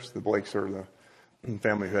prayers. The Blakes are the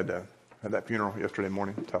family who had that funeral yesterday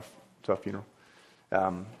morning. Tough funeral.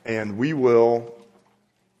 And we will.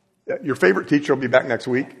 Your favorite teacher will be back next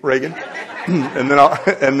week, Reagan, and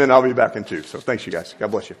then I'll be back in 2. So thanks, you guys.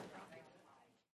 God bless you.